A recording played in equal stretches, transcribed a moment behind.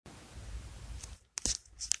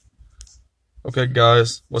Okay,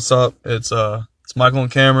 guys, what's up? It's Michael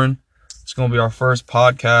and Cameron. It's gonna be our first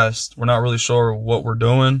podcast. We're not really sure what we're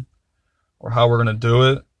doing or how we're gonna do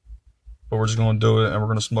it, but we're just gonna do it, and we're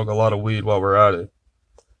gonna smoke a lot of weed while we're at it.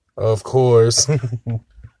 Of course.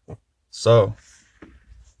 So,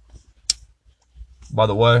 by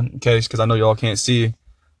the way, in case, because I know y'all can't see,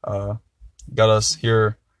 uh, got us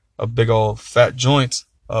here a big old fat joint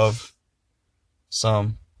of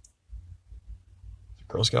some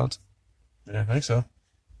Girl Scouts, Yeah, I think so.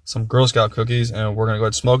 some Girl Scout cookies, and we're gonna go ahead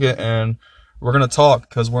and smoke it, and we're gonna talk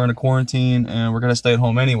because we're in a quarantine and we're gonna stay at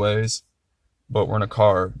home anyways. But we're in a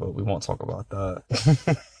car, but we won't talk about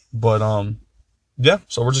that. But yeah.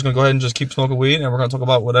 So we're just gonna go ahead and just keep smoking weed, and we're gonna talk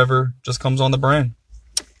about whatever just comes on the brain.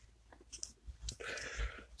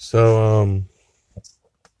 So,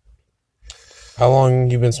 how long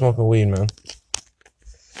you been smoking weed, man?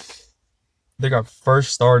 I think I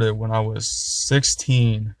first started when I was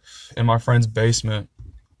 16 in my friend's basement,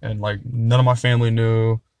 and like none of my family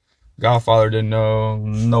knew. Godfather didn't know.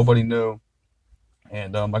 Nobody knew.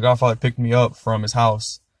 And my godfather picked me up from his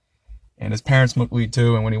house, and his parents smoked weed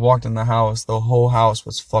too. And when he walked in the house, the whole house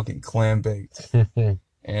was fucking clam baked.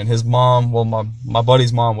 And his mom, well, my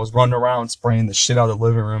buddy's mom was running around spraying the shit out of the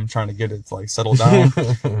living room trying to get it to like settle down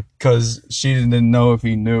because she didn't know if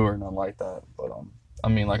he knew or nothing like that. But I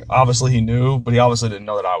mean, like obviously he knew, but he obviously didn't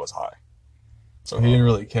know that I was high, so he didn't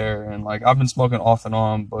really care. And like I've been smoking off and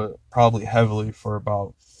on, but probably heavily for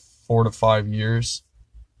about 4 to 5 years.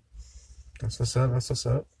 That's what's up. That's what's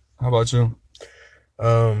up. How about you?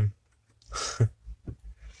 Um,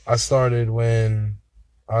 I started when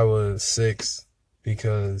I was 6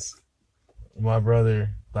 because my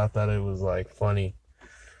brother thought that it was like funny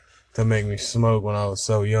to make me smoke when I was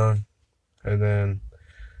so young. And then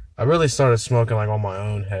I really started smoking like on my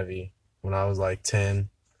own heavy when I was like 10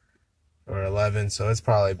 or 11. So it's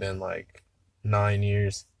probably been like 9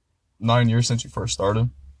 years 9 years since you first started.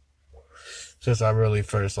 since I really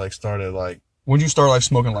first like started like When did you start like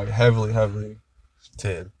smoking like heavily, heavily?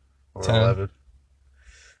 10 or 10. 11.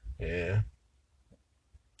 Yeah.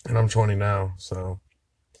 And I'm 20 now, so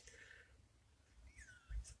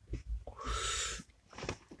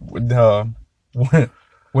Uh, when,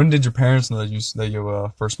 when did your parents know that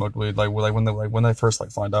you first smoked weed? Like when they first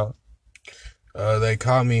like find out? they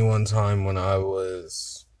caught me one time when I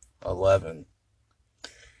was 11.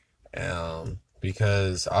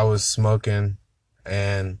 Because I was smoking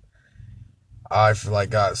and I like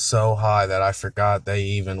got so high that I forgot they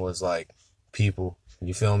even was like people.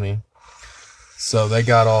 You feel me? So they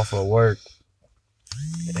got off of work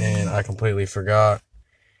and I completely forgot,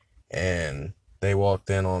 and they walked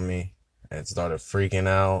in on me and started freaking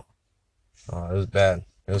out. It was bad.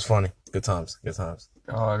 It was funny. Good times. Good times.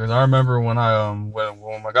 Because I remember when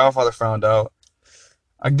when my godfather found out,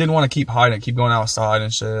 I didn't want to keep hiding, keep going outside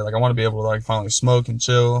and shit. Like I want to be able to like finally smoke and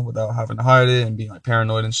chill without having to hide it and being like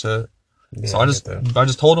paranoid and shit. So Yeah, I get that. I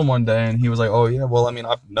just told him one day, and he was like, "Oh yeah, well I mean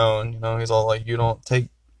I've known, you know." He's all like, "You don't take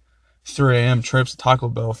 3 a.m. trips to Taco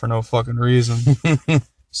Bell for no fucking reason."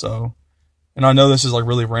 So, and I know this is like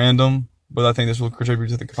really random, but I think this will contribute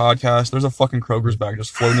to the podcast. There's a fucking Kroger's bag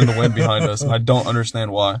just floating in the wind behind us, and I don't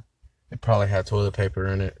understand why. It probably had toilet paper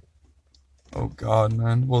in it. Oh God,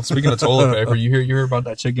 man. Well, speaking of toilet paper, you hear about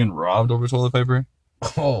that chick getting robbed over toilet paper?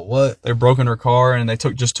 Oh, what? They broke in her car and they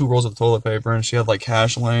took just 2 rolls of toilet paper, and she had like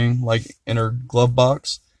cash laying like in her glove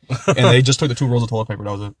box, and they just took the 2 rolls of toilet paper.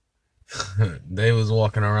 That was it. They was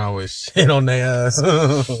walking around with shit on their ass.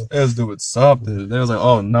 They was doing something. They was like,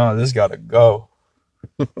 "Oh no, this gotta go."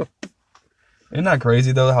 Isn't that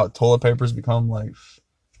crazy though? How toilet paper's become like,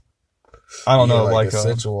 I don't Yeah, know, like like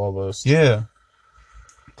essential almost. yeah,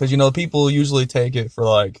 because you know people usually take it for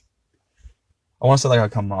like, I want to say like a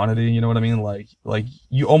commodity. You know what I mean? Like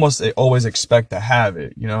you almost always expect to have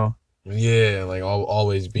it. You know? Yeah, like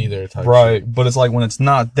always be there type Right. shit. But it's like when it's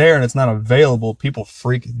not there and it's not available, people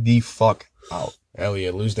freak the fuck out. Hell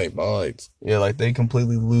yeah, lose their minds. Yeah, like they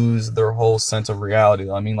completely lose their whole sense of reality.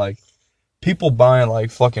 I mean, like people buying like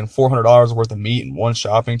fucking $400 worth of meat in one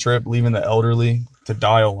shopping trip, leaving the elderly to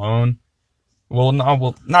die alone.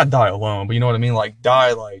 Not die alone, but you know what I mean? Like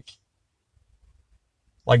die like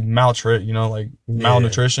you know, like Yeah.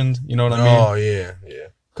 malnutritioned, you know what I mean? Oh yeah, yeah.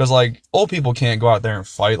 Cause like old people can't go out there and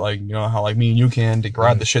fight like, you know, how like me and you can to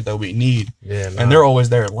grab the shit that we need. Yeah, And they're nah. always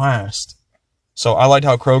there last. So I liked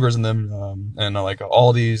how Kroger's and them, and like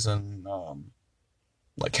Aldi's and,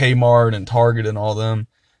 like Kmart and Target and all them,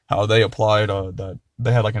 how they applied, that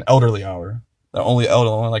they had like an elderly hour that only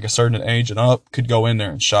like a certain age and up could go in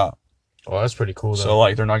there and shop. Oh, that's pretty cool So though.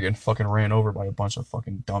 like they're not getting fucking ran over by a bunch of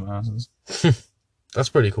fucking dumbasses. That's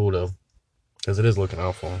pretty cool though, because it is looking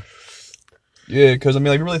out for them. Yeah, because I mean,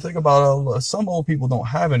 like, you really think about it, some old people don't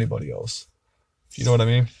have anybody else. You know what I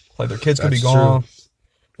mean? Like, their kids could be That's true. gone,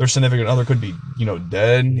 their significant other could be,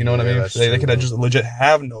 dead. You know what I Yeah, mean? that's They true could have though. just legit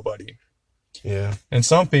have nobody. Yeah. And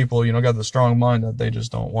some people, got the strong mind that they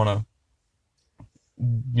just don't want to,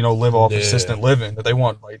 live off Yeah. assistant living, that they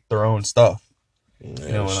want, like, their own stuff. You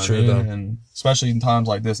Yeah, know what that's I true mean? though. And especially in times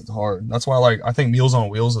like this, it's hard. That's why, like, I think Meals on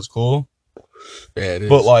Wheels is cool. Yeah, it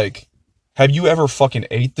But, is. like, have you ever fucking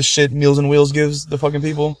ate the shit Meals on Wheels gives the fucking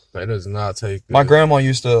people? That does not take My good. grandma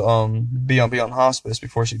used to be on hospice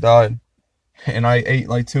before she died, and I ate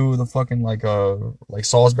like two of the fucking like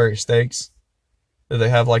Salisbury steaks that they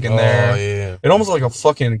have like in Oh there. yeah. It almost like a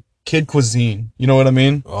fucking kid cuisine. You know what I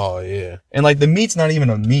mean? Oh yeah. And like the meat's not even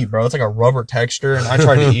a meat, bro. It's like a rubber texture. And I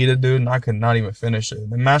tried to eat it, dude, and I could not even finish it.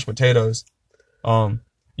 The mashed potatoes.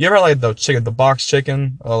 You ever had, like the box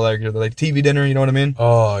chicken, like TV dinner? You know what I mean?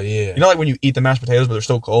 Oh yeah. Like when you eat the mashed potatoes, but they're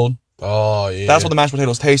still cold. Oh That's what yeah. the mashed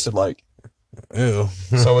potatoes tasted like. Ew.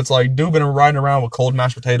 So it's like dude been riding around with cold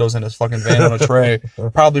mashed potatoes in his fucking van on a tray,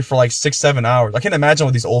 probably for like 6-7 hours. I can't imagine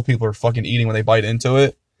what these old people are fucking eating when they bite into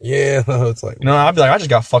it. Yeah, it's like I'd be like, I just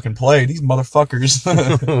got fucking played. These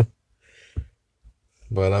motherfuckers.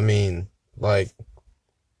 but I mean, like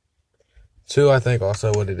two, I think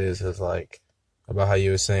also what it is like about how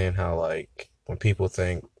you were saying how like when people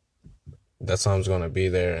think that something's gonna be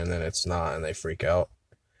there and then it's not and they freak out.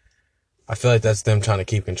 I feel like that's them trying to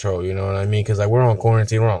keep control, you know what I mean? Because like we're on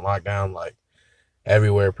quarantine, we're on lockdown, like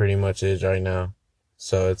everywhere pretty much is right now.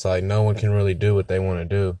 So it's like no one can really do what they want to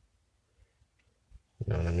do.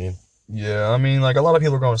 You know what I mean? Yeah, I mean, like a lot of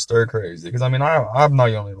people are going stir crazy because I mean, I'm not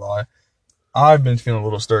gonna lie. I've been feeling a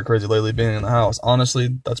little stir crazy lately being in the house.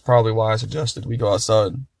 Honestly, that's probably why I suggested we go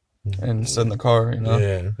outside and sit in the car.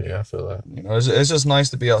 Yeah, yeah, I feel that. It's just nice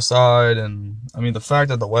to be outside, and I mean the fact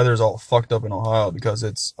that the weather's all fucked up in Ohio because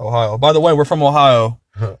it's Ohio. By the way, we're from Ohio.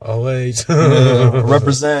 Oh wait. Yeah,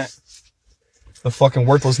 represent the fucking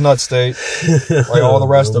worthless nut state like all the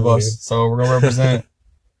rest of us. So we're gonna represent.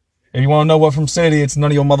 If you want to know what from city, it's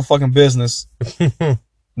none of your motherfucking business.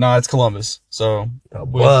 Nah, it's Columbus. So A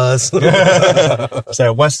bus. say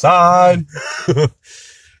West Side.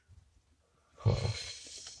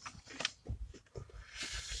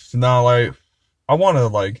 No, like I want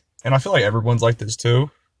to and I feel like everyone's like this too.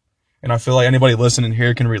 And I feel like anybody listening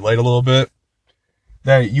here can relate a little bit.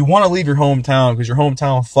 That you want to leave your hometown because your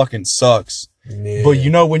hometown fucking sucks. Yeah. But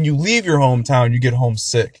when you leave your hometown, you get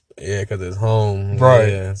homesick. Yeah, because it's home. Right.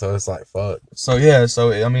 Yeah, so it's like, fuck. So yeah,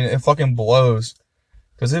 I mean, it fucking blows.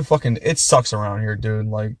 Because it sucks around here, dude.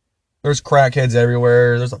 Like, there's crackheads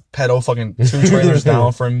everywhere. There's a pedo fucking 2 trailers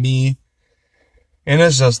down from me. And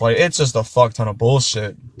it's just a fuck ton of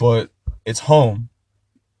bullshit. But it's home.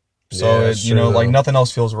 So, Yeah, it, it's true, like though. nothing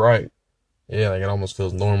else feels right. Yeah, like it almost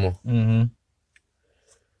feels normal. Mm-hmm.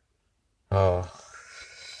 Oh,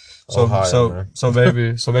 So, Ohio, man. so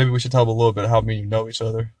maybe we should tell them a little bit of how me and you know each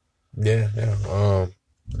other. Yeah, yeah.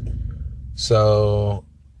 So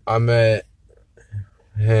I met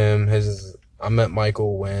I met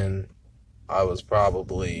Michael when I was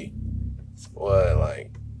probably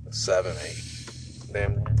like 7, 8,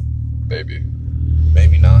 damn near, Maybe.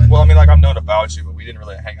 maybe 9. Well, I mean, like, I've known about you, but we didn't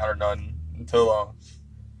really hang out or nothing until, I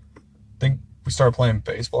think we started playing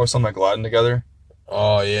baseball or something like Gladden together.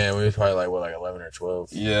 Oh yeah, we was probably like 11 or 12.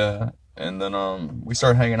 Yeah. And then, we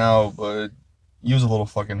started hanging out, but you was a little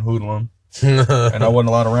fucking hoodlum. And And I wasn't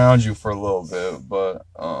allowed around you for a little bit, but,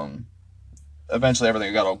 eventually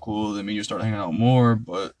everything got all cool. Then me and you started hanging out more,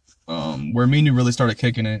 but, where me and you really started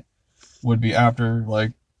kicking it would be after,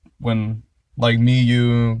 like, when, like, me,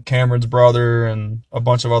 you, Cameron's brother, and a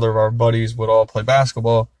bunch of other of our buddies would all play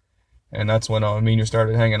basketball. And that's when me and you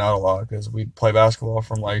started hanging out a lot because we'd play basketball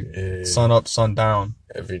from like Yeah. sun up, sun down.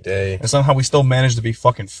 every day. And somehow we still managed to be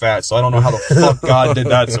fucking fat. So I don't know how the fuck God did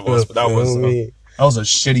that to us, but that was a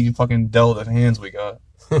shitty fucking dealt of hands we got.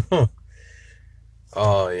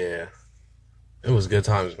 Oh yeah, it was good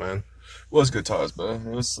times, man. It was good times, man.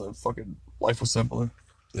 It was fucking life was simpler.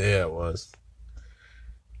 Yeah, it was.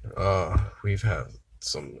 We've had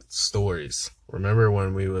some stories. Remember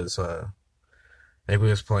when we was maybe we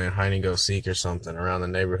was playing hide and go seek or something around the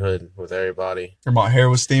neighborhood with everybody. Or my hair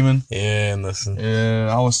was steaming. Yeah, and listen. Yeah,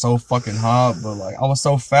 I was so fucking hot, but like I was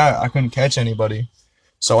so fat I couldn't catch anybody.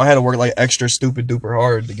 So I had to work like extra stupid duper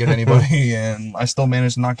hard to get anybody, and I still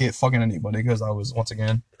managed to not get fucking anybody because I was once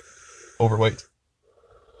again overweight.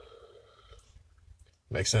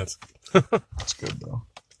 Makes sense. That's good though.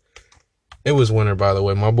 It was winter, by the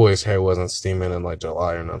way. My boy's hair wasn't steaming in like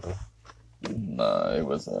July or nothing. Nah,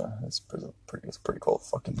 it's pretty cold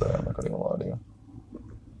fucking day. I'm not gonna even lie to you.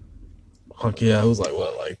 Fuck yeah, it was like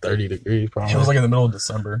what, like 30 degrees probably. It was like in the middle of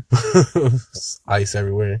December. Ice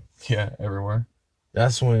everywhere. Yeah, everywhere.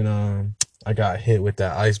 That's when I got hit with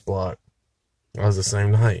that ice block. That was the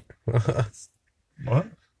same night. What?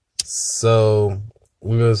 So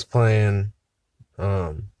we was playing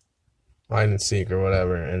hide and seek or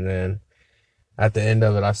whatever, and then at the end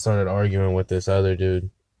of it I started arguing with this other dude.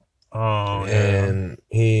 Oh, yeah. And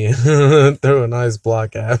he threw an ice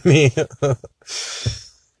block at me.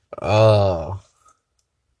 Oh,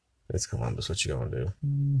 it's Columbus. What you gonna do?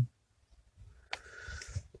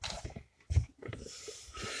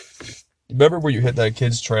 Remember where you hit that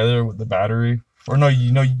kid's trailer with the battery? Or no,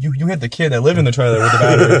 you hit the kid that lived in the trailer with the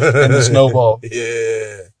battery and the snowball.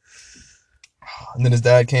 Yeah. And then his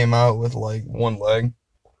dad came out with like one leg.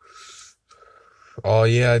 Oh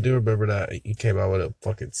yeah, I do remember that. He came out with a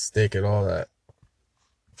fucking stick and all that.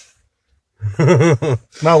 I'm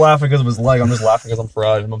not laughing because of his leg. I'm just laughing because I'm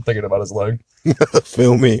fried and I'm thinking about his leg.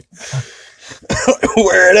 Feel me?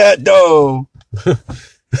 Where that dough?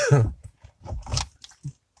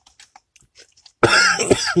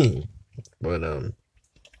 But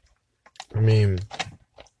I mean,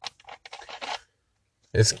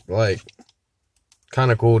 it's like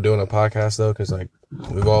kind of cool doing a podcast though, because like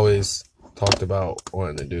we've always talked about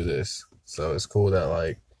wanting to do this, so it's cool that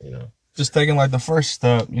like, you know, Just taking like the first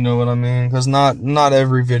step, you know what I mean? Because not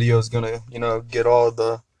every video is gonna, you know, get all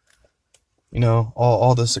the, you know,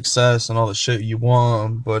 all the success and all the shit you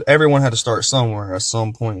want, but everyone had to start somewhere at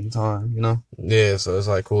some point in time, you know? yeah. So it's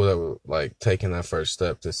like cool that we're like taking that first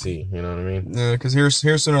step to see, you know what I mean? Yeah, because here's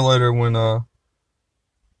sooner or later when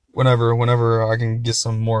whenever I can get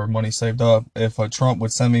some more money saved up, if Trump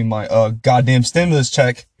would send me my goddamn stimulus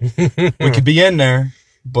check, we could be in there.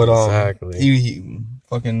 But Exactly. he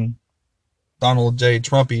fucking Donald J.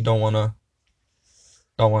 Trumpy don't wanna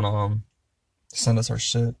send us our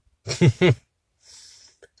shit.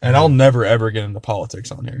 And I'll never ever get into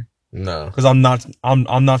politics on here No. because I'm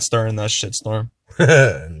not stirring that shit storm.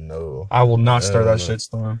 No. I will not stir that no. shit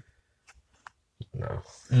storm. No.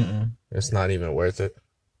 Mm-mm. It's not even worth it.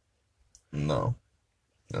 No.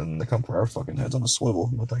 And they come for our fucking heads on a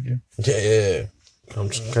swivel. No, thank you. Yeah. I'm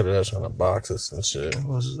just cutting that on the boxes and shit.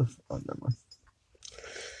 Oh, never mind.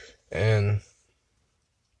 And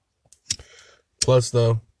plus,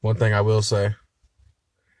 though, one thing I will say,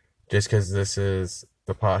 just because this is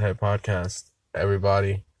the Pothead Podcast,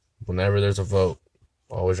 everybody, whenever there's a vote,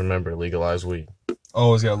 always remember, legalize weed.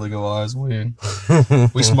 Always got legalized weed.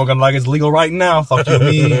 We smoking like it's legal right now. Fuck you,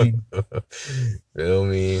 me. Feel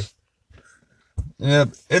me? Yeah,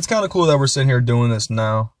 it's kind of cool that we're sitting here doing this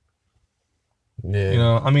now. Yeah. You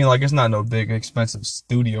know, I mean, like, it's not no big, expensive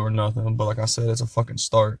studio or nothing, but like I said, it's a fucking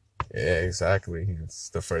start. Yeah, exactly. It's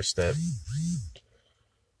the first step.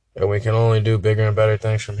 And we can only do bigger and better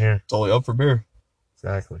things from here. It's only up for beer.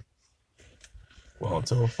 Exactly. Well,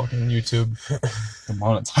 until fucking YouTube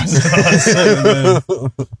demonetizes us,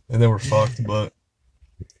 and then we're fucked. But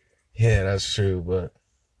Yeah, that's true, but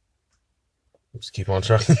just keep on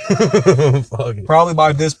trucking. Fuck it. probably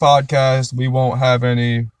by this podcast, we won't have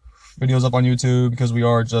any videos up on YouTube because we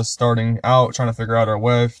are just starting out, trying to figure out our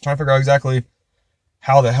way, trying to figure out exactly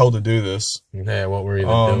how the hell to do this. Yeah, what we're even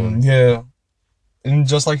doing. Yeah. And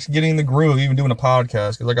just like getting the groove, even doing a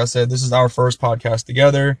podcast. Because like I said, this is our first podcast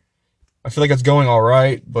together. I feel like it's going all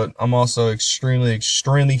right, but I'm also extremely,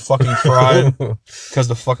 extremely fucking fried because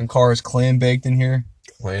the fucking car is clam baked in here.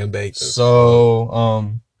 Clam baked.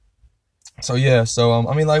 So, yeah. So,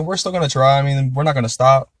 I mean, like, we're still going to try. I mean, we're not going to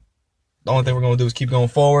stop. The only thing we're going to do is keep going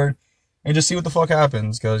forward and just see what the fuck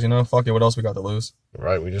happens. Because, you know, fuck it. What else we got to lose?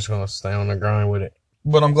 Right, we're just going to stay on the grind with it.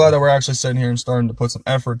 But I'm glad that we're actually sitting here and starting to put some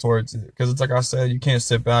effort towards it. Because it's like I said, you can't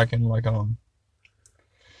sit back and, like,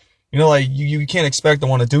 you know, like, you can't expect to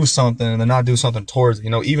want to do something and then not do something towards it. You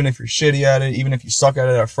know, even if you're shitty at it, even if you suck at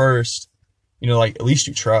it at first, you know, like, at least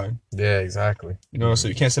you tried. Yeah, exactly. You know, so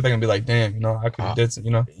you can't sit back and be like, damn, you know, I could have did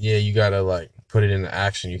something, you know? Yeah, you got to, like, put it into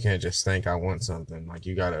action. You can't just think I want something. Like,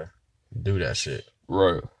 you got to do that shit.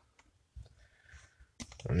 Right.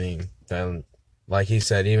 I mean, then, like he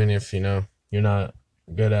said, even if, you know, you're not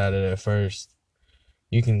good at it at first,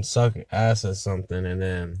 you can suck ass at something and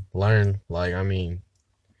then learn. Like, I mean,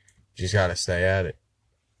 you just gotta stay at it.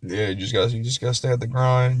 Yeah, you just gotta stay at the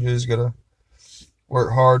grind. You just gotta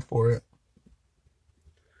work hard for it.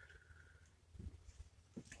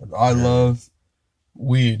 I love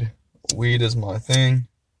weed. Weed is my thing.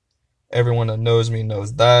 Everyone that knows me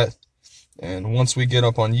knows that. And once we get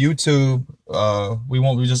up on YouTube, we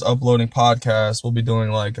won't be just uploading podcasts. We'll be doing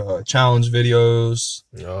like challenge videos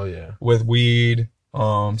Oh, yeah. with weed.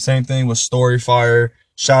 Same thing with Story Fire.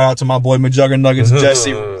 Shout out to my boy McJuggernuggets,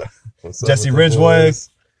 Jesse. What's up Jesse with the Ridgeway. boys?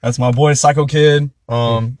 That's my boy, Psycho Kid.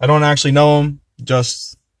 I don't actually know him,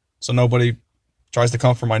 just so nobody tries to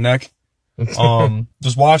come for my neck.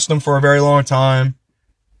 Just watched him for a very long time.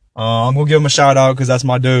 I'm gonna give him a shout out because that's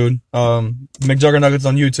my dude. McJuggernuggets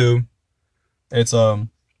on YouTube. It's a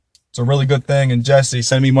really good thing. And Jesse,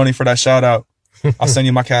 send me money for that shout out. I'll send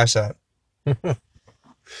you my Cash App.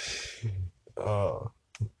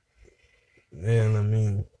 Man, I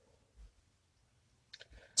mean,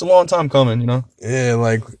 It's a long time coming, you know. yeah,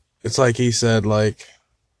 like it's like he said, like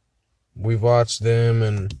we've watched them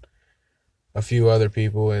and a few other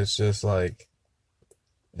people. It's just like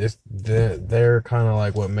they're kind of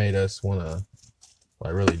like what made us want to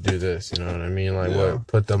like really do this. You know what I mean? Like what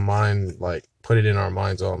put it in our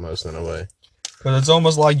minds almost in a way. Because it's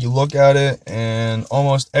almost like you look at it, and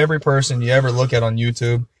almost every person you ever look at on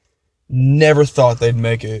YouTube never thought they'd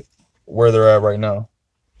make it where they're at right now.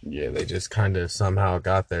 Yeah, they just kind of somehow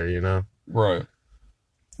got there, you know? Right.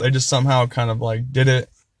 They just somehow kind of like did it,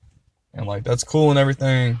 and like that's cool and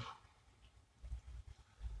everything.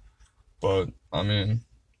 But I mean,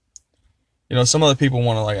 you know, some other people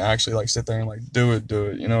want to like actually like sit there and like do it.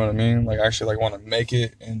 You know what I mean? Like actually like want to make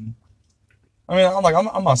it. And I mean,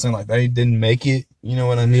 I'm not saying like they didn't make it. You know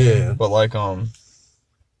what I mean? Yeah. But like I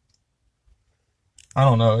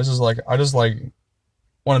don't know. It's just like I just like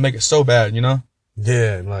want to make it so bad. You know?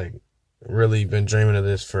 Yeah, like really been dreaming of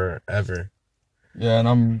this forever. Yeah,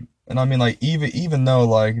 and I mean like even though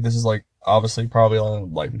like this is like obviously probably only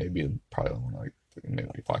like maybe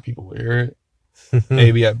 5 people will hear it,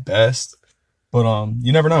 maybe at best, but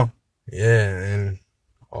you never know. Yeah, and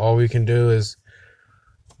all we can do is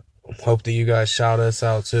hope that you guys shout us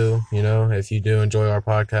out too. You know, if you do enjoy our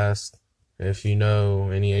podcast, if you know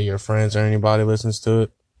any of your friends or anybody listens to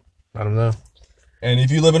it, I don't know. And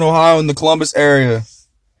if you live in Ohio in the Columbus area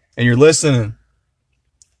and you're listening,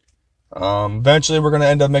 eventually we're gonna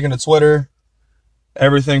end up making a Twitter,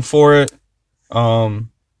 everything for it.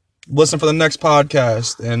 Listen for the next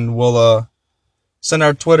podcast, and we'll send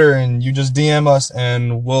our Twitter, and you just DM us,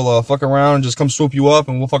 and we'll fuck around and just come swoop you up,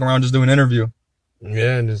 and we'll fuck around and just do an interview.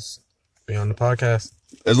 Yeah, and just be on the podcast.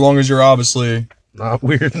 As long as you're obviously Not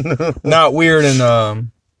weird. not weird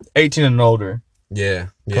and 18 and older. Yeah.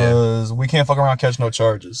 Because we can't fuck around and catch no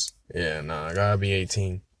charges. Yeah, nah, I gotta be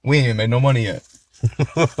 18. We ain't even made no money yet.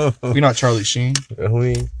 We not Charlie Sheen.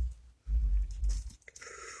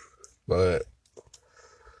 But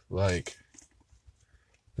like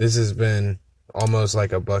this has been almost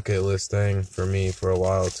like a bucket list thing for me for a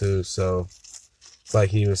while too. So it's like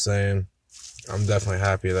he was saying, I'm definitely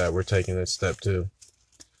happy that we're taking this step too.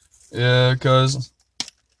 Yeah, because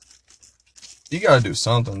you gotta do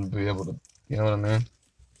something to be able to, you know what I mean?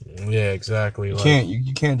 Yeah, exactly.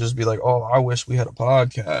 You can't just be like, oh, I wish we had a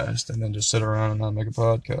podcast, and then just sit around and not make a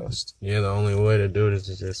podcast. Yeah, the only way to do it is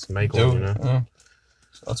to just make one, you know? Yeah.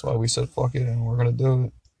 So that's why we said fuck it, and we're gonna do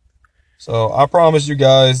it. So I promise you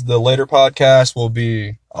guys, the later podcast will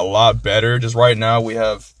be a lot better. Just right now, we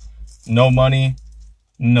have no money,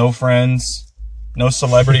 no friends, no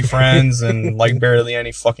celebrity friends, and like barely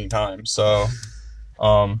any fucking time. So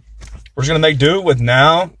we're just gonna make do with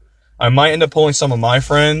now. I might end up pulling some of my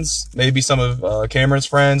friends, maybe some of Cameron's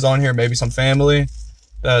friends on here, maybe some family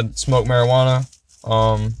that smoke marijuana.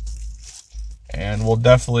 And we'll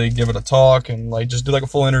definitely give it a talk and like just do like a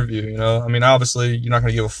full interview, you know? I mean, obviously you're not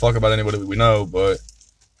gonna give a fuck about anybody we know, but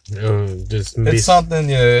it's something,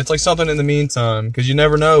 yeah, it's like something in the meantime, because you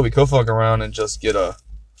never know, we could fuck around and just get a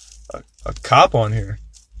cop on here.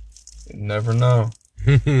 You never know.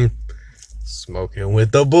 Smoking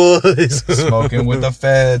with the boys. Smoking with the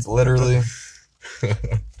feds, literally.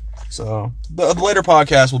 So the later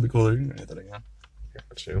podcast will be cooler. You can hit that again.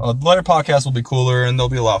 The later podcast will be cooler and they'll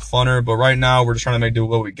be a lot funner. But right now we're just trying to make do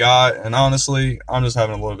what we got. And honestly, I'm just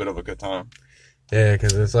having a little bit of a good time. Yeah,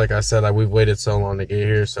 because it's like I said, like we've waited so long to get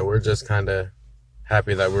here, so we're just kind of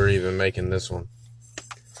happy that we're even making this one.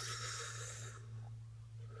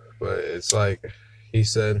 But it's like he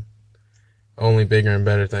said, only bigger and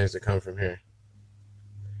better things to come from here.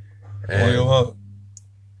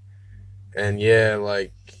 And yeah,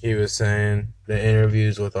 like he was saying, the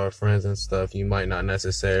interviews with our friends and stuff, you might not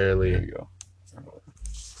necessarily. There you go.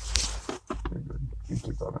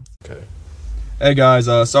 Okay. Hey guys,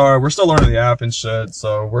 sorry, we're still learning the app and shit,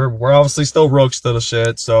 so we're obviously still rooks to the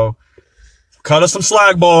shit, so cut us some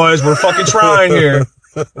slack, boys. We're fucking trying here.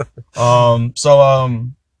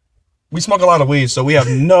 We smoke a lot of weed, so we have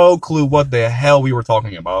no clue what the hell we were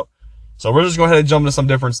talking about. So we're just going to go ahead and jump into some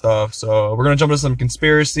different stuff. So we're going to jump into some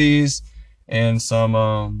conspiracies and some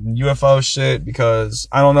UFO shit, because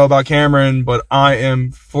I don't know about Cameron, but I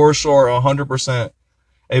am for sure 100%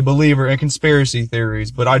 a believer in conspiracy theories,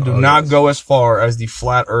 but I do Oh, not yes. go as far as the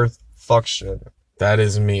flat Earth fuck shit. That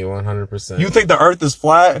is me, 100%. You think the Earth is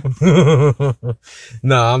flat?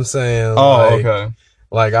 No, I'm saying Oh, okay.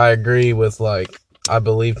 like I agree with like I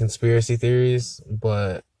believe conspiracy theories,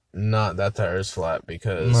 but not that the Earth's flat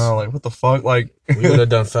because No, like what the fuck? Like we would have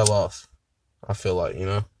done fell off. I feel like, you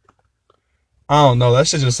know. I don't know. That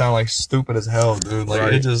shit just sound like stupid as hell, dude. Like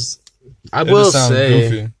Right. it just I It will just sounds say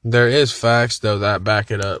goofy. there is facts though that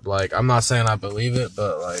back it up. Like I'm not saying I believe it,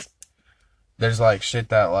 but like there's like shit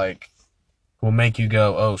that like will make you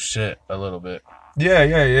go, "Oh shit," a little bit.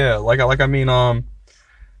 Yeah. Like I mean,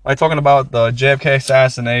 like talking about the JFK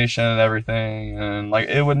assassination and everything, and like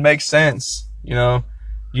it would make sense, you know.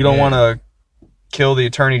 You don't Yeah. want to kill the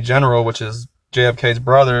attorney general, which is JFK's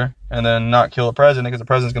brother, and then not kill the president because the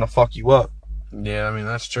president's gonna fuck you up. Yeah, I mean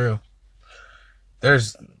that's true.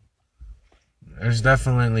 There's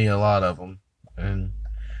definitely a lot of them, and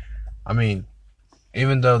I mean,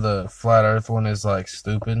 even though the flat Earth one is like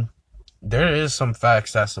stupid, there is some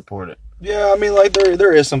facts that support it. Yeah, I mean, like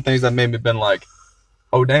there is some things that made me been like,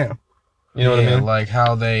 oh damn, you know what I mean? Like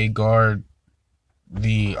how they guard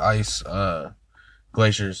the ice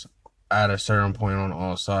glaciers at a certain point on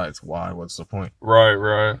all sides. Why? What's the point?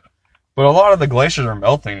 Right. But a lot of the glaciers are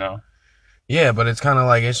melting now. Yeah, but it's kind of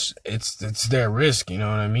like it's their risk. You know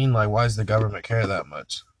what I mean? Like, why does the government care that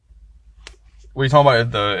much? What are you talking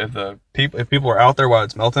about? If people are out there while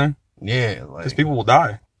it's melting, Yeah, like because people will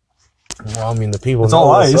die. well, I mean, the people. It's know all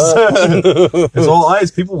what's ice. up. It's all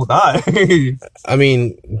ice. People will die. I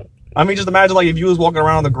mean, just imagine like if you was walking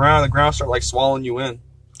around on the ground start like swallowing you in.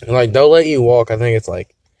 like they'll let you walk. I think it's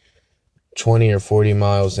like 20 or 40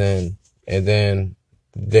 miles in, and then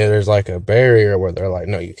there's like a barrier where they're like,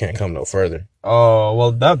 no, you can't come no further. Oh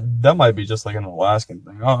well, that might be just like an Alaskan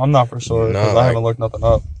thing. I'm not for sure because No, I haven't looked nothing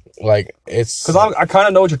up. Like it's Because I kind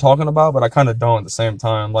of know what you're talking about, but I kind of don't at the same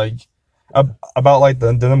time. Like about like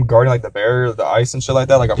them guarding like the barrier, the ice and shit like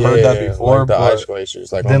that. Like I've heard that before, like the but ice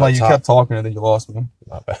glaciers. Like then on like the you top. kept talking and then you lost me.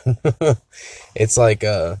 My bad. It's like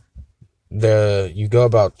you go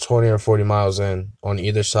about 20 or 40 miles in on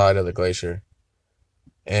either side of the glacier,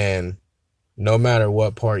 and no matter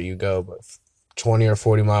what part you go, but 20 or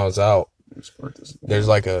 40 miles out, there's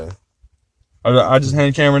like a I just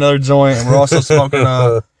hand Cameron another joint, and we're also smoking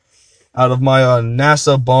out of my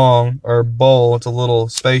NASA bong or bowl. It's a little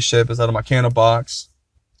spaceship. It's out of my canna box.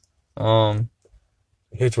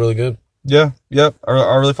 It's really good. Yeah, yep.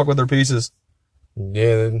 I really fuck with their pieces.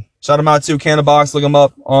 Yeah, Shout them out to Canna Box. Look them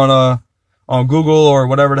up on Google or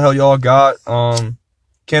whatever the hell y'all got.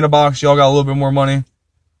 Canna Box, y'all got a little bit more money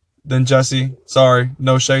than Jesse. Sorry,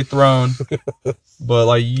 no shade thrown, but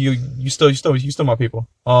like you still my people.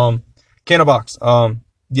 Canna Box.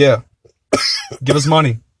 Yeah, give us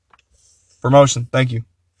money. Promotion. Thank you.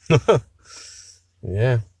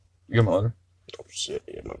 yeah. You got my lighter. Oh shit,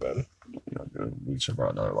 yeah, my bad. Yeah, good. We should have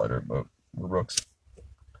brought another lighter, but we're rooks.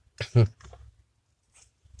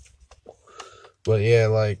 But yeah,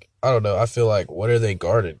 like I don't know. I feel like what are they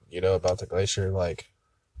guarded? You know about the glacier, like.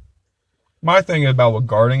 My thing about with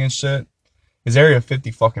guarding and shit is Area 50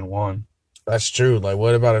 fucking one. That's true. Like,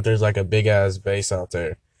 what about if there's like a big ass base out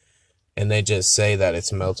there, and they just say that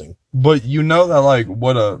it's melting? But you know that like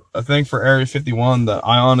what a thing for Area 51 that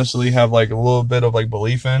I honestly have like a little bit of like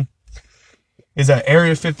belief in is that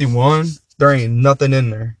Area 51 there ain't nothing in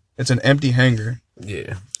there. It's an empty hangar.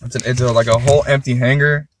 Yeah. It's like a whole empty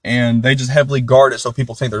hangar, and they just heavily guard it so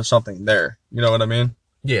people think there's something there. You know what I mean?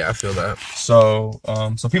 Yeah, I feel that. So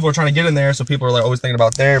so people are trying to get in there. So people are like always thinking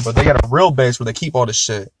about there, but they got a real base where they keep all this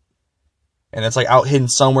shit. And it's like out hidden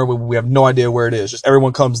somewhere where we have no idea where it is. Just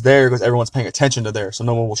everyone comes there because everyone's paying attention to there, so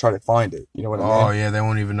no one will try to find it. You know what I mean? Oh yeah, they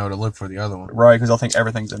won't even know to look for the other one. Right, because they'll think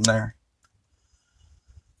everything's in there.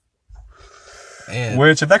 And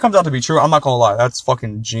Which, if that comes out to be true, I'm not gonna lie, that's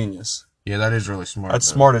fucking genius. yeah, that is really smart. That's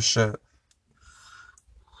though. smart as shit.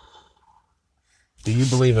 Do you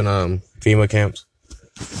believe in FEMA camps?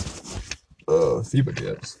 FEMA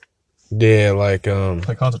camps. Yeah, like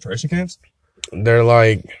Like concentration camps? they're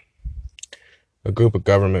like a group of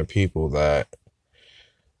government people that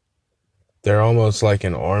they're almost like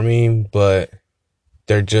an army, but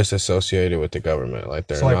they're just associated with the government. Like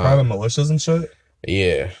they're So like not. private militias and shit?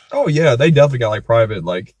 Yeah, Oh yeah, they definitely got like private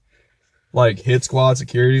like hit squad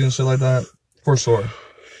securities and shit like that. For sure.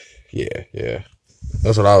 yeah.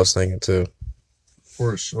 That's what I was thinking too.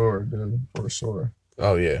 For sure, dude. For sure.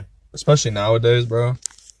 Oh yeah. Especially nowadays, bro.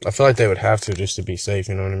 I feel like they would have to just to be safe.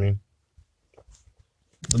 You know what I mean?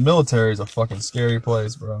 The military is a fucking scary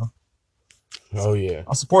place, bro. Oh yeah.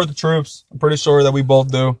 I support the troops. I'm pretty sure that we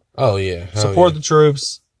both do. Oh yeah. Hell Support yeah. the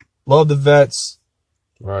troops. Love the vets.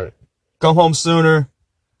 Right. Come home sooner.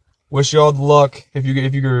 Wish you all the luck. If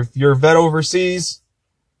you're a vet overseas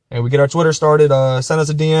and we get our Twitter started, send us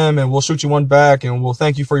a DM and we'll shoot you one back and we'll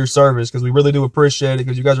thank you for your service because we really do appreciate it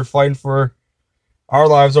because you guys are fighting for our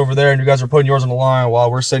lives over there and you guys are putting yours on the line while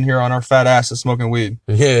we're sitting here on our fat asses smoking weed.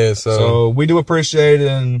 Yeah, So we do appreciate it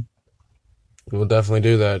and we'll definitely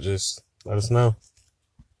do that. Just let us know.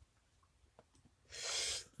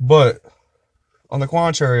 But on the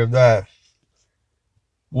contrary of that,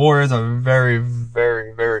 war is a very,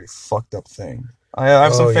 very, very fucked up thing. I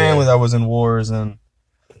have some family that was in wars, and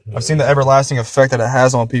I've seen the everlasting effect that it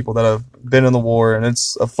has on people that have been in the war, and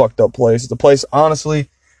it's a fucked up place. It's a place, honestly,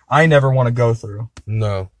 I never want to go through.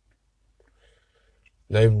 No.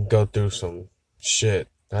 They go through some shit,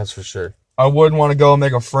 that's for sure. I wouldn't want to go and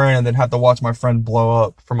make a friend and then have to watch my friend blow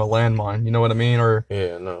up from a landmine, you know what I mean? Or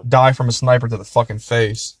die from a sniper to the fucking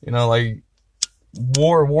face. You know, like,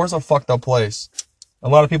 war's a fucked up place. A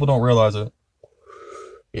lot of people don't realize it.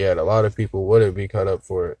 Yeah, a lot of people wouldn't be cut up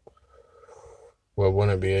for it. Well,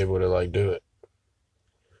 wouldn't be able to, like, do it.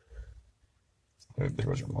 There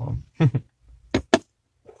goes your mom. It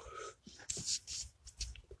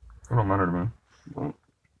don't matter to me.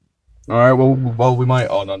 All right, well, we might.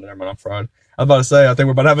 Oh, no, never mind. I'm fried. I was about to say, I think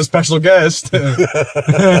we're about to have a special guest.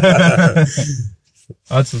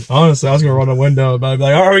 That's honestly, I was gonna roll the window, but I'd be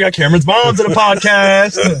like, "All right, we got Cameron's mom's in the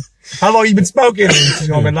podcast. How long you been smoking?" And she's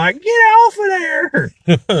gonna be like, "Get off of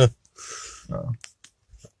there."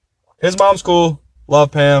 His mom's cool.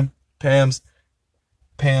 Love Pam. Pam's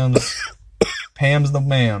the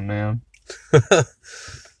man.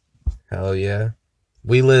 Hell yeah.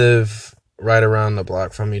 We live right around the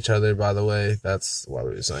block from each other, by the way. That's why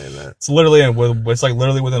we were saying that. It's literally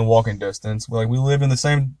within walking distance. We live in the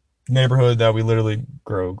same neighborhood that we literally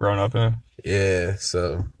grown up in. Yeah,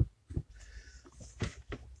 so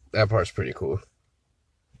that part's pretty cool.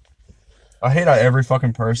 I hate how every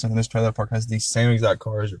fucking person in this trailer park has the same exact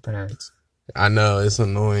car as your parents. I know, it's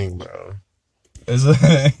annoying, bro. Is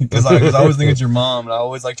it? Because I always think it's your mom, and I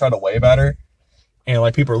always like try to wave at her, and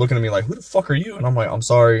like people are looking at me like, "Who the fuck are you?" And I'm like, "I'm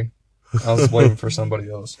sorry, I was waiting for somebody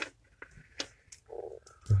else."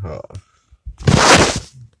 But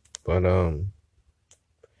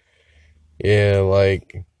yeah,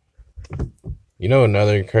 like, you know,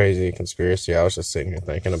 another crazy conspiracy I was just sitting here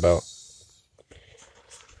thinking about.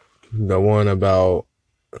 The one about,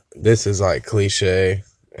 this is like cliche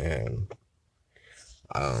and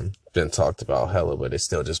been talked about hella, but it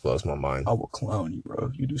still just blows my mind. I will clown you, bro.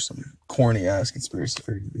 You do some corny ass conspiracy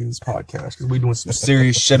theory in this podcast because we doing some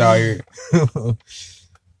serious shit out here.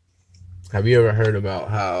 Have you ever heard about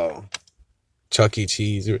how Chuck E.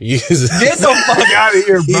 Cheese uses? Get the fuck out of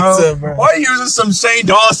here, bro. Pizza, bro. Why are you using some Shane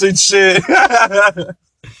Dawson shit?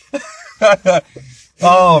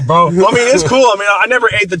 Oh, bro. I mean, it's cool. I mean, I never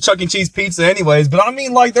ate the Chuck E. Cheese pizza anyways, but I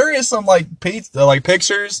mean, like, there is some, like, pizza, like,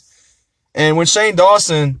 pictures. And when Shane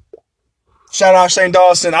Dawson, shout out Shane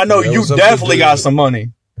Dawson, I know you definitely got some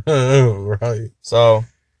money. Right. So.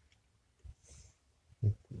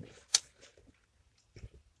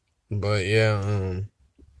 But, yeah,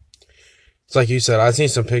 it's like you said, I seen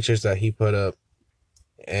some pictures that he put up,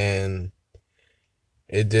 and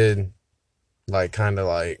it did, like, kind of,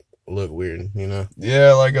 like, look weird, you know?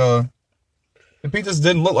 Yeah, like, the pizzas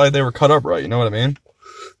didn't look like they were cut up right, you know what I mean?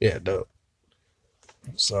 Yeah, dope.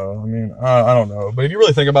 So, I mean, I don't know. But if you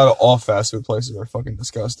really think about it, all fast food places are fucking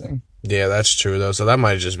disgusting. Yeah, that's true, though. So that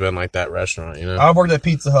might have just been, like, that restaurant, you know? I've worked at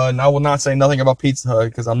Pizza Hut, and I will not say nothing about Pizza Hut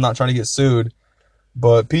because I'm not trying to get sued.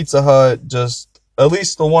 But Pizza Hut just, at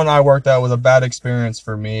least the one I worked at was a bad experience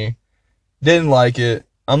for me. Didn't like it.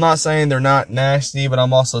 I'm not saying they're not nasty, but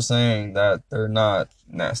I'm also saying that they're not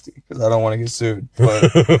nasty because I don't want to get sued. But,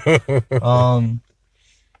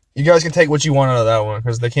 you guys can take what you want out of that one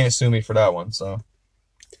because they can't sue me for that one, so.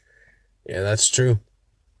 Yeah, that's true.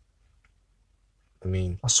 I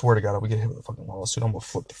mean, I swear to God, if we get hit with a fucking lawsuit, I'm gonna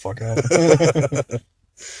flip the fuck out.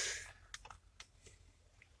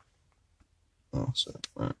 Oh, shit.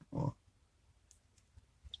 All right. Well.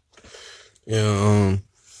 Yeah,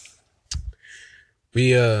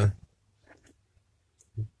 we are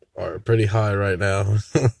pretty high right now.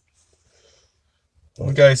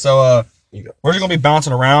 Okay, so we're just gonna be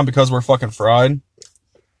bouncing around because we're fucking fried.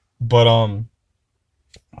 But a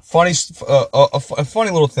funny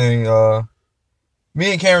little thing.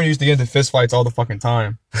 Me and Cameron used to get into fist fights all the fucking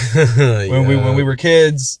time when we were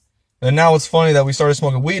kids. And now it's funny that we started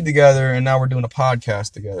smoking weed together, and now we're doing a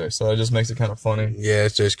podcast together. So it just makes it kind of funny. Yeah,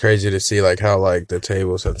 it's just crazy to see like how like the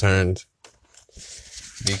tables have turned.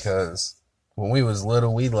 Because when we was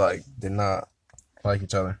little, we did not like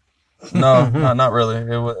each other. No, not really.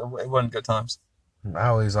 It wasn't good times.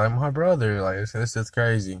 Now he's like my brother. Like this is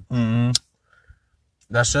crazy. Mm-hmm.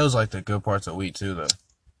 That shows like the good parts of weed too, though.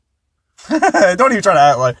 Don't even try to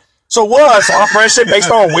act like. So what? So our friendship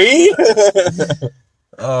based on weed?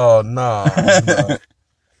 Oh no, no.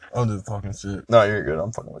 I'm just talking shit. No, you're good.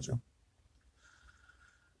 I'm fucking with you.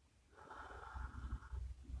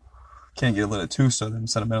 Can't get a little too southern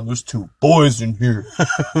sentimental. There's two boys in here.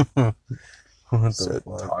 What the Said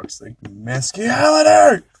fuck? toxic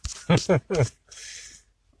masculinity.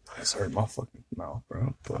 It's hurt my fucking mouth,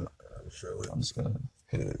 bro. But I'm just gonna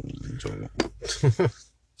hit it and enjoy it.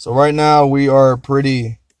 So right now we are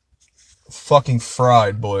pretty fucking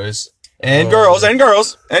fried, boys and girls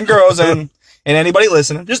and anybody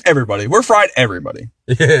listening. Just everybody. We're fried. Everybody.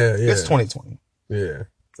 Yeah. It's 2020. Yeah,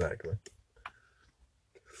 exactly.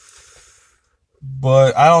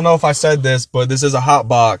 But I don't know if I said this, but this is a hot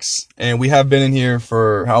box, and we have been in here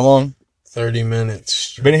for how long? 30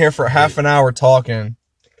 minutes. Been in here for half an hour talking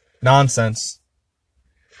nonsense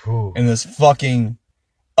Ooh. in this fucking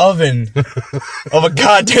oven of a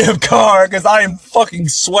goddamn car, because I am fucking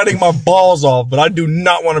sweating my balls off, but I do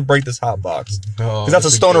not want to break this hot box. Because that's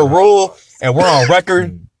a stoner rule, and we're on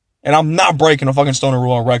record, and I'm not breaking a fucking stoner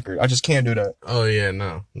rule on record. I just can't do that. Oh yeah,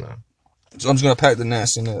 no. So I'm just gonna pack the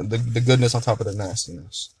nastiness, the goodness on top of the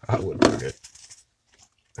nastiness. I wouldn't do it.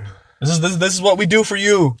 This is what we do for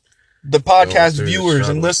you, the podcast through the viewers and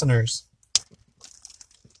struggle. listeners.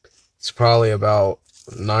 It's probably about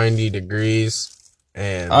 90 degrees,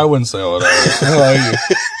 and I wouldn't say all that.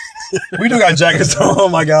 We do got jackets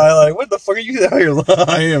on, my guy. Like, what the fuck are you out here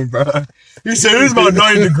lying, bro? You said it's about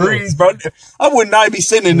 90 degrees, bro. I would not be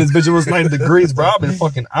sitting in this bitch if it was 90 degrees, bro. I've been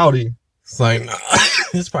fucking outie. it's like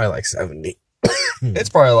it's probably like 70. It's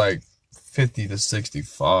probably like 50 to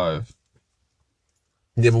 65.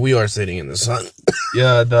 Yeah, but we are sitting in the sun.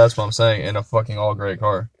 Yeah, that's what I'm saying. In a fucking all gray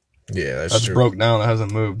car. Yeah, That's true. broke down. That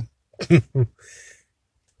hasn't moved.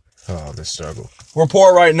 Oh, the struggle. We're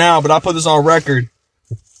poor right now, but I put this on record.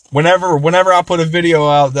 Whenever I put a video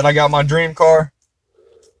out that I got my dream car,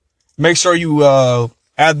 make sure you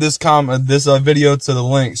add this video to the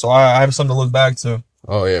link, so I have something to look back to.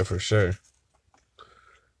 Oh yeah, for sure.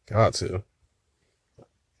 Got to.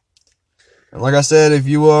 And like I said, if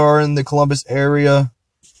you are in the Columbus area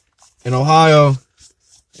in Ohio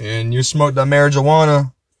and you smoke that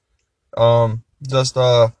marijuana, just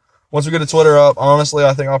once we get the Twitter up, honestly,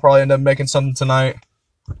 I think I'll probably end up making something tonight,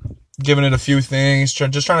 giving it a few things,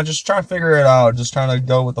 just trying to figure it out, just trying to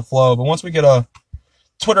go with the flow. But once we get a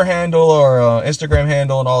Twitter handle or Instagram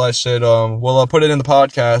handle and all that shit, we'll put it in the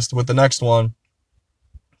podcast with the next one.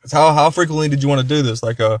 How frequently did you want to do this?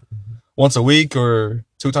 Like once a week or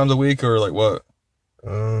 2 times a week or like what?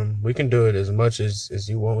 We can do it as much as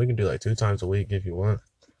you want. We can do like 2 times a week if you want.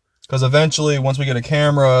 Because eventually, once we get a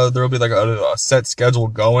camera, there will be like a set schedule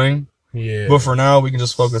going. Yeah. But for now, we can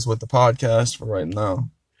just focus with the podcast for right now.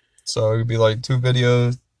 So it would be like 2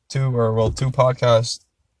 videos, 2 podcasts,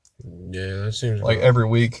 Yeah, that seems like about, every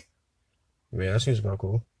week. Yeah, that seems about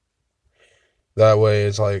cool. That way,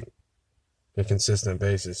 it's like a consistent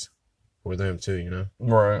basis for them too, you know.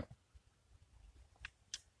 Right.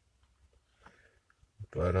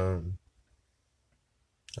 But I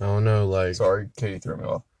don't know, like. Sorry, Katie threw me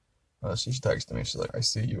off. She texted me. She's like, "I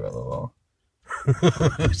see you, LOL."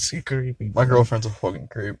 She creepy. My girlfriend's a fucking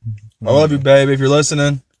creep. I love you, babe. If you're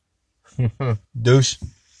listening, douche.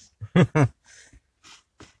 But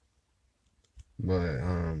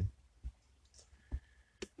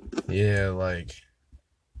yeah, like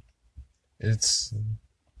it's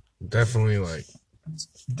definitely like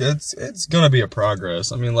It's gonna be a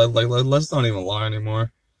progress. I mean, like let's not even lie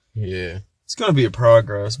anymore. yeah. It's gonna be a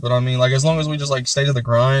progress, but I mean, like, as long as we just like stay to the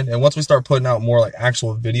grind, and once we start putting out more like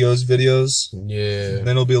actual videos, Yeah. then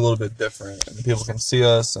it'll be a little bit different, and people can see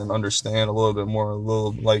us and understand a little bit more. A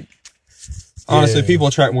little like, honestly, Yeah. people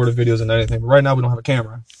attract more to videos than anything. But right now, we don't have a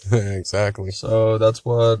camera, Exactly. so that's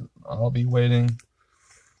what I'll be waiting.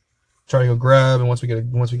 Try to go grab, and once we get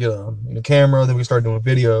a camera, then we can start doing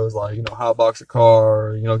videos, like, you know, hotbox a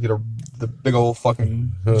car, you know, get the big old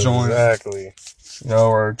fucking joint. Exactly. You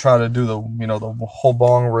know, or try to do the whole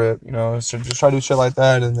bong rip, you know, so just try to do shit like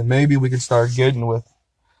that, and then maybe we can start getting with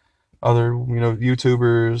other,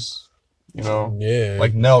 YouTubers, Yeah.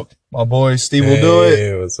 like Nelk, my boy, Steve will do it.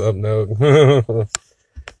 Yeah, what's up, no?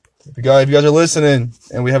 If you guys are listening,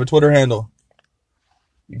 and we have a Twitter handle,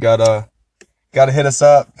 you gotta hit us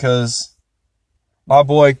up, because my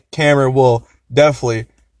boy Cameron will definitely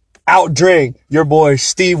outdrink your boy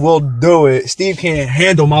Steve will do it. Steve can't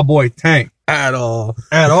handle my boy Tank. At all.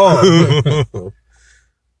 At all.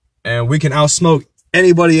 And we can outsmoke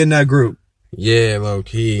anybody in that group. Yeah, low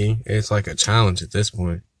key. It's like a challenge at this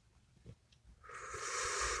point.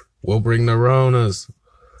 We'll bring the Ronas.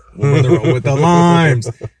 With the limes.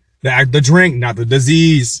 The drink, not the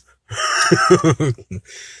disease.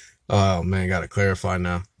 Oh man, gotta clarify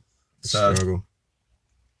now. Struggle.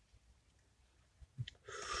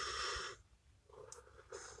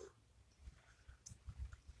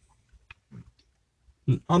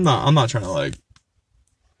 I'm not trying to like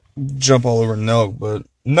jump all over Nelk, but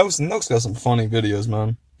Nelk's got some funny videos,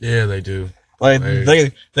 man. Yeah, they do. Like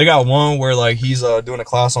they got one where like he's doing a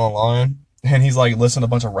class online and he's like listening to a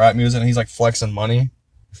bunch of rap music and he's like flexing money.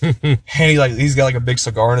 And he's got like a big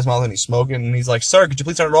cigar in his mouth and he's smoking and he's like, "Sir, could you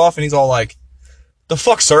please turn it off?" And he's all like, "The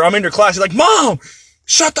fuck, sir? I'm in your class." He's like, "Mom,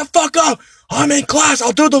 shut the fuck up! I'm in class.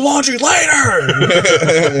 I'll do the laundry later."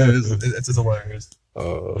 It's hilarious.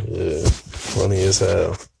 Oh yeah, funny as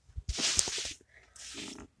hell.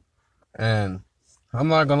 And I'm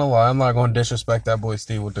not gonna lie, I'm not gonna disrespect that boy.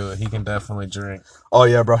 Steve will do it. He can definitely drink. Oh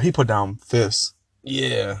yeah, bro. He put down fists.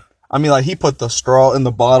 Yeah. I mean, like he put the straw in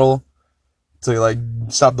the bottle to like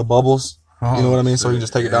stop the bubbles. You know what I mean? So he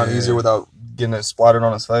just take it down easier without getting it splattered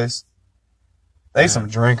on his face. They some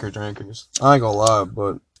drinkers. I ain't gonna lie,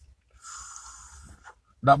 but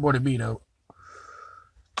not more to me though.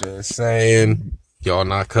 Just saying, y'all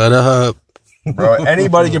not cut up, bro.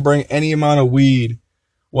 Anybody can bring any amount of weed,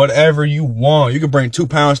 whatever you want. You can bring 2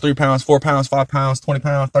 pounds, 3 pounds, 4 pounds, 5 pounds, 20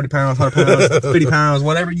 pounds, 30 pounds, 100 pounds, 50 pounds,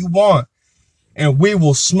 whatever you want, and we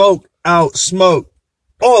will smoke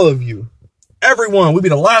all of you, everyone. We be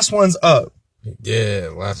the last ones up. Yeah,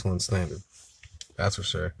 last one standing. That's for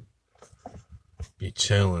sure. Be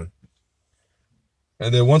chilling.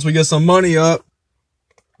 And then once we get some money up,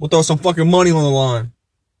 we'll throw some fucking money on the line.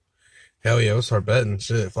 Hell yeah, we'll start betting.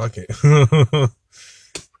 Shit, fuck it.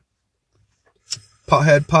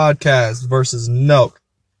 Pothead Podcast versus Nelk.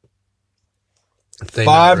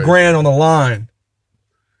 $5,000 on the line.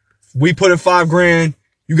 We put in $5,000.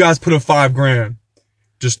 You guys put in $5,000.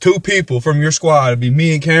 Just 2 people from your squad. It'd be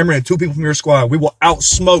me and Cameron and 2 people from your squad. We will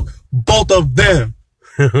outsmoke both of them.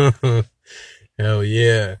 Hell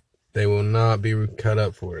yeah. They will not be cut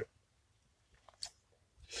up for it.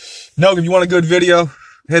 Nelk, if you want a good video,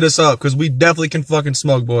 hit us up, because we definitely can fucking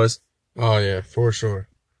smoke, boys. Oh yeah, for sure.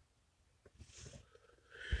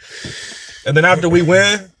 And then after we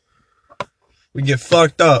win, we get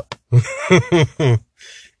fucked up.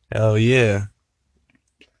 Hell yeah.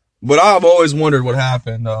 But I've always wondered what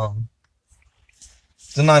happened. The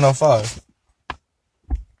 905.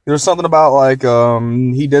 There's something about like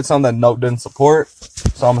he did something that Nelk didn't support.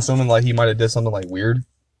 So I'm assuming like he might have did something like weird.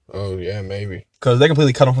 Oh yeah, maybe. Because they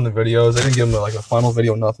completely cut him from the videos. They didn't give him like a final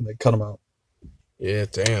video, nothing. They cut him out. Yeah,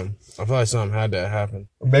 damn. I feel like something had to happen.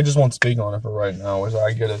 They just won't speak on it for right now, which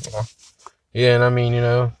I get it, you know. Yeah, and I mean, you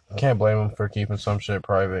know, can't blame them for keeping some shit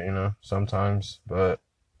private, you know, sometimes, but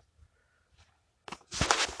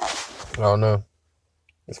I don't know.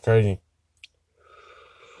 It's crazy.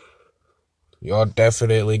 Y'all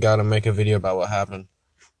definitely got to make a video about what happened.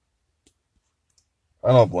 I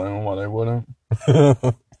don't blame them why they wouldn't.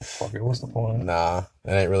 Fuck it, what's the point? Nah,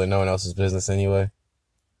 it ain't really no one else's business anyway.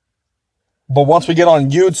 But once we get on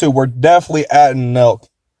YouTube, we're definitely atting Nelk.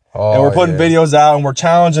 Oh, and we're putting videos out and we're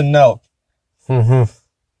challenging Nelk.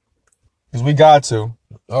 Because we got to.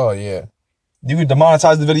 Oh, yeah. You can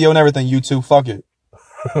demonetize the video and everything, YouTube. Fuck it.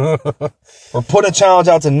 We're putting a challenge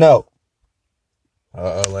out to Nelk.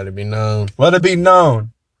 Let it be known. Let it be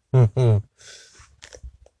known. It's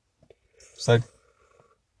like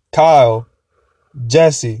Kyle,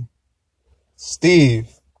 Jesse, Steve.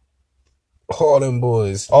 All them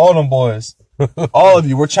boys. All them boys. All of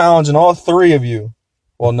you. We're challenging all 3 of you.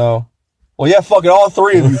 Well, no. Well, yeah, fuck it. All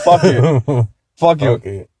 3 of you. Fuck it. Fuck it.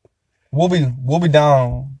 Okay. We'll be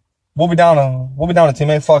down. We'll be down a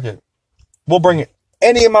teammate. Fuck it. We'll bring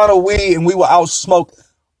any amount of weed and we will outsmoke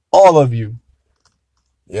all of you.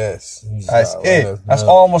 Yes. That's it. That's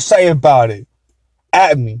all I'm gonna say about it.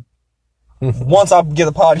 At me. Once I get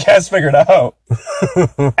the podcast figured out.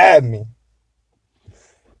 At me.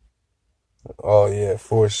 Oh yeah,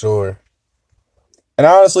 for sure. And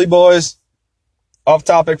honestly, boys, off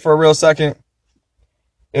topic for a real second,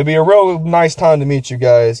 it'd be a real nice time to meet you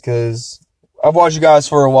guys, because I've watched you guys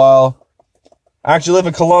for a while. I actually live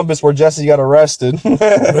in Columbus, where Jesse got arrested.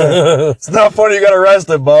 It's not funny you got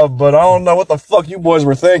arrested, bub, but I don't know what the fuck you boys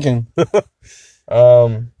were thinking. If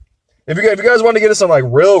you guys want to get us some like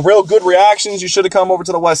real good reactions, you should have come over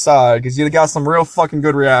to the west side, because you'd have got some real fucking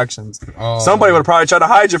good reactions. Oh, somebody would have probably tried to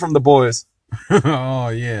hide you from the boys. Oh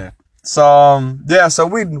yeah. So yeah, so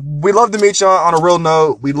we love to meet you on a real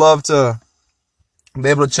note. We'd love to be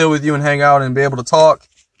able to chill with you and hang out and be able to talk.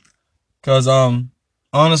 Cause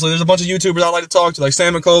honestly, there's a bunch of YouTubers I like to talk to, like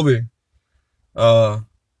Sam and Colby. Yeah.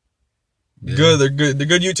 Good. They're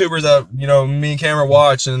good YouTubers that me and Cameron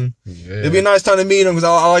watch, and it'd be a nice time to meet them because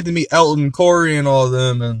I like to meet Elton, Corey, and all of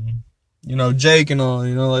them, and Jake and all.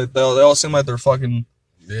 Like they all seem like they're fucking.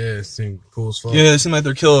 Yeah, it seemed cool as fuck. Yeah, they seem like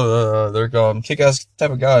they're killer. They're kick-ass type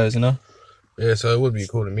of guys, Yeah, so it would be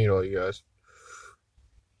cool to meet all you guys.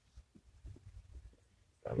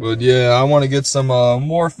 But yeah, I want to get some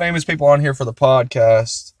more famous people on here for the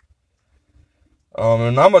podcast.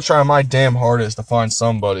 And I'm gonna try my damn hardest to find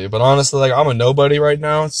somebody. But honestly, like I'm a nobody right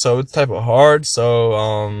now, so it's type of hard. So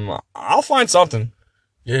I'll find something.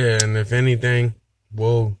 Yeah, and if anything,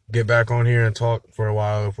 we'll get back on here and talk for a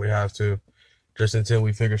while if we have to, just until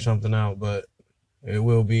we figure something out. But it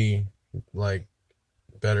will be like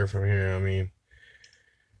better from here. I mean,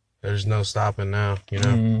 there's no stopping now.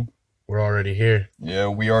 We're already here. Yeah,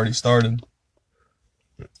 we already started.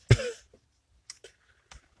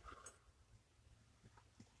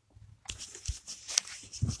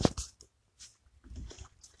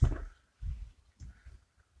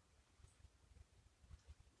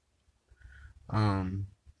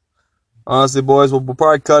 Honestly, boys, we'll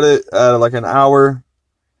probably cut it at like an hour,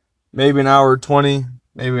 maybe an hour 20,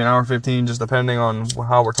 maybe an hour 15, just depending on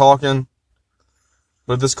how we're talking.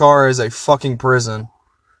 But this car is a fucking prison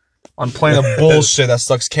on planet of bullshit that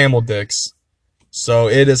sucks camel dicks. So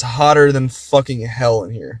it is hotter than fucking hell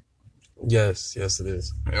in here. Yes, it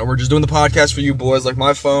is. And we're just doing the podcast for you boys. Like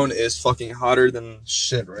my phone is fucking hotter than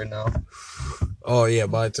shit right now. Oh yeah,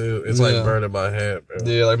 mine too. It's like burning my head, bro.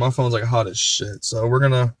 Yeah, like my phone's like hot as shit. So we're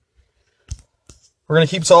gonna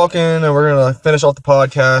keep talking and we're gonna finish off the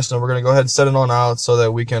podcast and we're gonna go ahead and set it on out so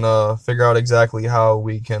that we can figure out exactly how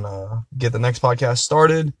we can get the next podcast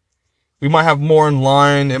started. We might have more in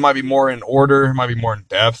line. It might be more in order. It might be more in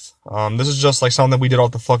depth. This is just like something that we did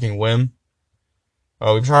off the fucking whim.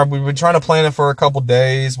 We've been trying to plan it for a couple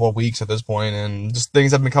days, well, weeks at this point, and just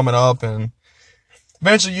things have been coming up, and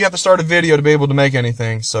eventually you have to start a video to be able to make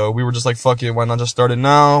anything. So we were just like, fuck it, why not just start it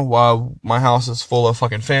now while my house is full of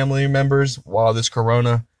fucking family members, while this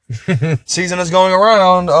corona season is going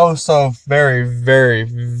around, oh so very, very,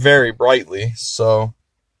 very brightly. So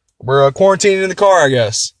we're quarantining in the car, I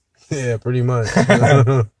guess. Yeah, pretty much.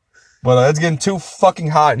 But it's getting too fucking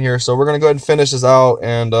hot in here, so we're gonna go ahead and finish this out,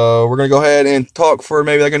 and we're gonna go ahead and talk for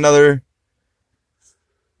maybe like another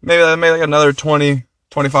 20,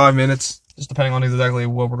 25 minutes, just depending on exactly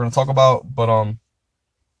what we're gonna talk about. But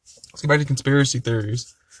let's get back to conspiracy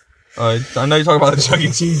theories. I know you talk about the Chuck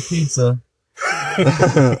E. Cheese pizza.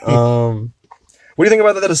 What do you think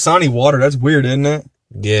about the Dasani water? That's weird, isn't it?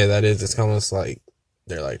 Yeah, that is. It's almost like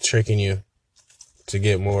they're like tricking you to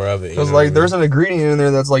get more of it. Because like there's an ingredient in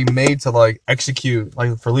there that's like made to like execute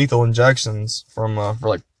like for lethal injections from for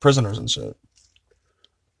like prisoners and shit.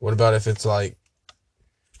 What about if it's like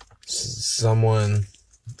someone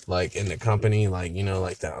like in the company, like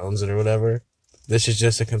like that owns it or whatever? This is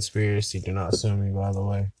just a conspiracy. Do not sue me, by the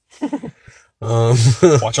way.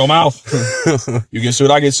 Watch your mouth. You get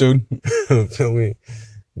sued, I get sued. Feel me?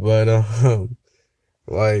 But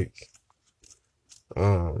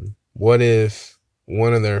what if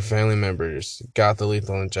one of their family members got the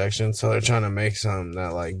lethal injection, so they're trying to make something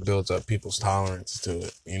that like builds up people's tolerance to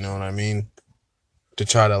it, you know what I mean, to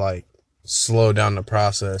try to like slow down the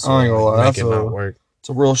process or like, make it not work. It's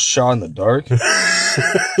a real shot in the dark.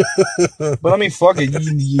 But I mean, fuck it,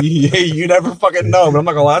 you never fucking know, but I'm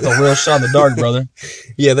not gonna lie, it's a real shot in the dark, brother.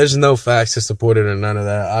 Yeah, there's no facts to support it or none of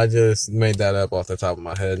that. I just made that up off the top of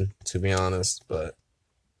my head, to be honest. But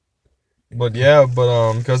yeah,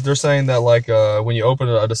 because they're saying that like when you open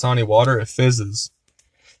a Dasani water, it fizzes,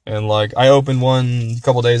 and like I opened one a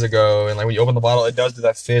couple days ago, and like when you open the bottle, it does do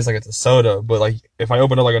that fizz like it's a soda. But like if I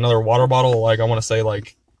open up like another water bottle, like I want to say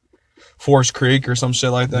like Forest Creek or some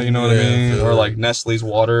shit like that, you know what I mean, or like Nestle's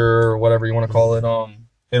water or whatever you want to call it.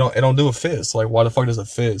 It don't do a fizz. Like why the fuck does it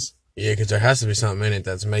fizz? Yeah, because there has to be something in it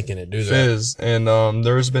that's making it do that. Fizz, and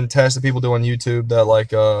there's been tests that people do on YouTube that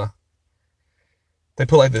like they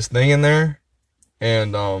put like this thing in there,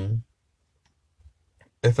 and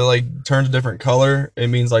if it like turns a different color, it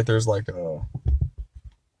means like there's like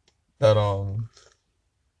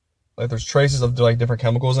like there's traces of like different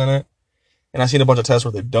chemicals in it. And I've seen a bunch of tests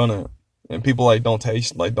where they've done it, and people like don't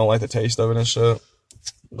like the taste of it and shit.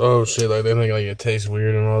 Oh shit! Like they think like it tastes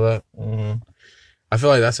weird and all that. Mm-hmm. I feel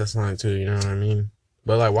like that's a sign too. You know what I mean?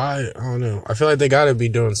 But like, why? I don't know. I feel like they gotta be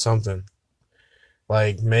doing something.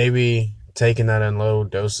 Like maybe taking that in low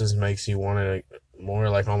doses makes you want it more,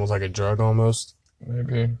 like almost like a drug almost.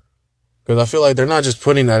 Maybe. Because I feel like they're not just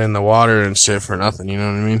putting that in the water and shit for nothing. You know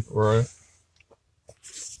what I mean? Right.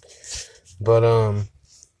 But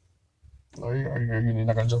You're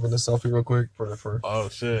not gonna jump in this selfie real quick for oh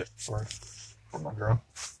shit. for my girl.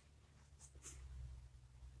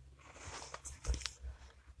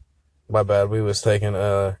 My bad. We was taking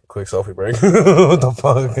a quick selfie break. What the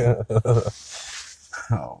fuck?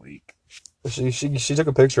 Oh, weak. She took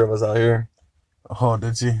a picture of us out here. Oh,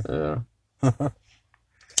 did she? Yeah.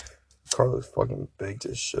 Carlos fucking baked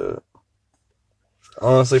his shit.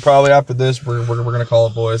 Honestly, probably after this, we're gonna call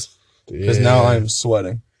it boys. Because now I'm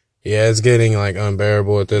sweating. Yeah, it's getting like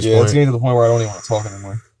unbearable at this point. Yeah, it's getting to the point where I don't even want to talk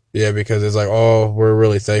anymore. Yeah, because it's like all we're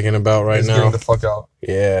really thinking about right now. Getting the fuck out.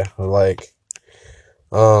 Yeah, like,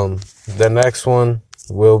 the next one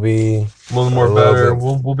will be a little more better.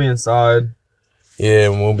 We'll be inside.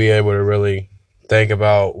 Yeah, and we'll be able to really think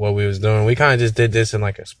about what we was doing. We kind of just did this in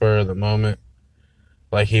like a spur of the moment,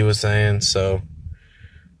 like he was saying. So,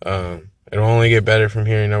 it'll only get better from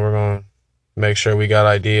here. You know, we're gonna make sure we got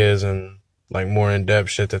ideas and like more in depth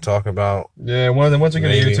shit to talk about. Yeah, once we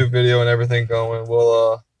get a YouTube video and everything going,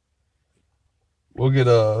 we'll get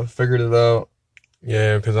figured it out.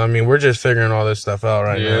 Yeah, because I mean we're just figuring all this stuff out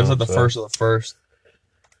right now. Yeah, it's like the first of the first.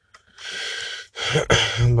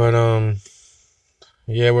 But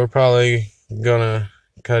yeah, we're probably gonna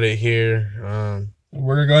cut it here.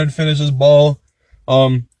 We're gonna go ahead and finish this ball.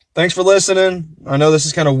 Thanks for listening. I know this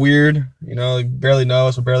is kind of weird. You know, you barely know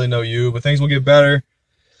us, we barely know you, but things will get better.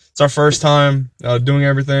 It's our first time doing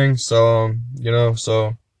everything, so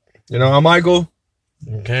I'm Michael.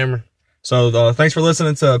 Cameron. So thanks for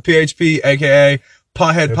listening to PHP, aka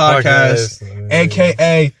Pothead Podcast,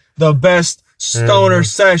 aka the best stoner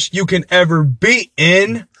sesh you can ever be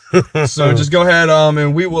in. So just go ahead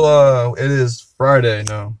and we will it is Friday,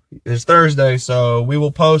 no, it's Thursday, so we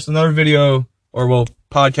will post another video or we'll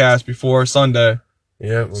podcast before Sunday.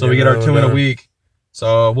 Yeah. So we get our 2 in a week.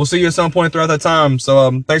 So we'll see you at some point throughout that time.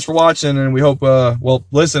 So thanks for watching, and we hope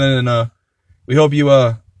listening, and we hope you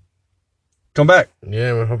come back.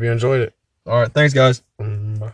 Yeah, we hope you enjoyed it. All right, thanks guys.